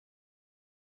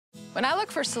When I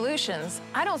look for solutions,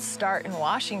 I don't start in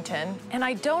Washington, and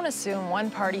I don't assume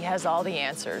one party has all the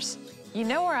answers. You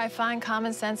know where I find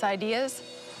common sense ideas?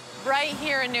 Right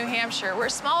here in New Hampshire, where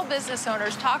small business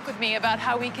owners talk with me about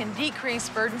how we can decrease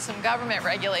burdensome government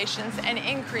regulations and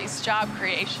increase job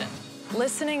creation.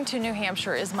 Listening to New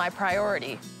Hampshire is my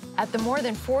priority. At the more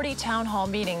than 40 town hall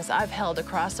meetings I've held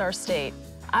across our state,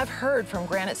 I've heard from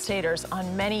Granite Staters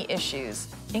on many issues,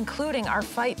 including our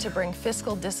fight to bring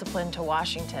fiscal discipline to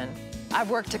Washington. I've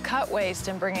worked to cut waste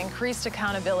and bring increased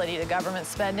accountability to government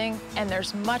spending, and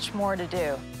there's much more to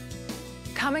do.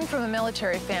 Coming from a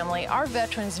military family, our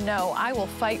veterans know I will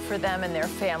fight for them and their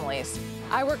families.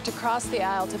 I worked across the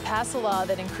aisle to pass a law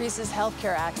that increases health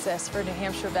care access for New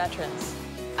Hampshire veterans.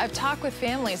 I've talked with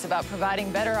families about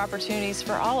providing better opportunities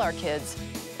for all our kids,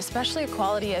 especially a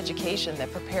quality education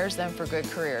that prepares them for good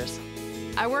careers.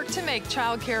 I work to make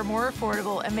childcare more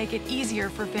affordable and make it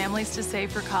easier for families to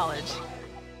save for college.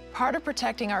 Part of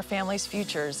protecting our families'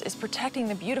 futures is protecting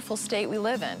the beautiful state we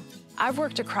live in. I've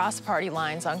worked across party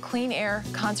lines on clean air,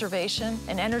 conservation,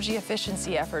 and energy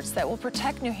efficiency efforts that will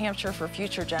protect New Hampshire for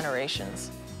future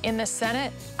generations. In the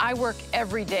Senate, I work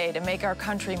every day to make our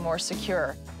country more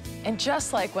secure. And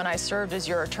just like when I served as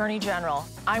your Attorney General,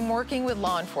 I'm working with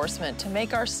law enforcement to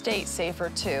make our state safer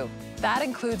too. That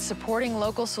includes supporting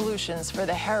local solutions for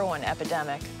the heroin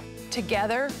epidemic.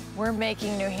 Together, we're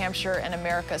making New Hampshire and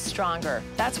America stronger.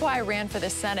 That's why I ran for the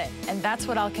Senate, and that's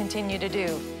what I'll continue to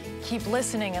do. Keep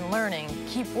listening and learning,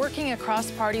 keep working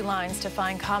across party lines to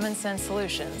find common sense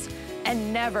solutions,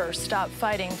 and never stop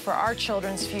fighting for our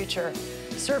children's future.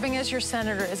 Serving as your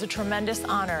senator is a tremendous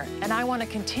honor, and I want to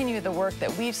continue the work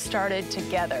that we've started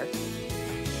together.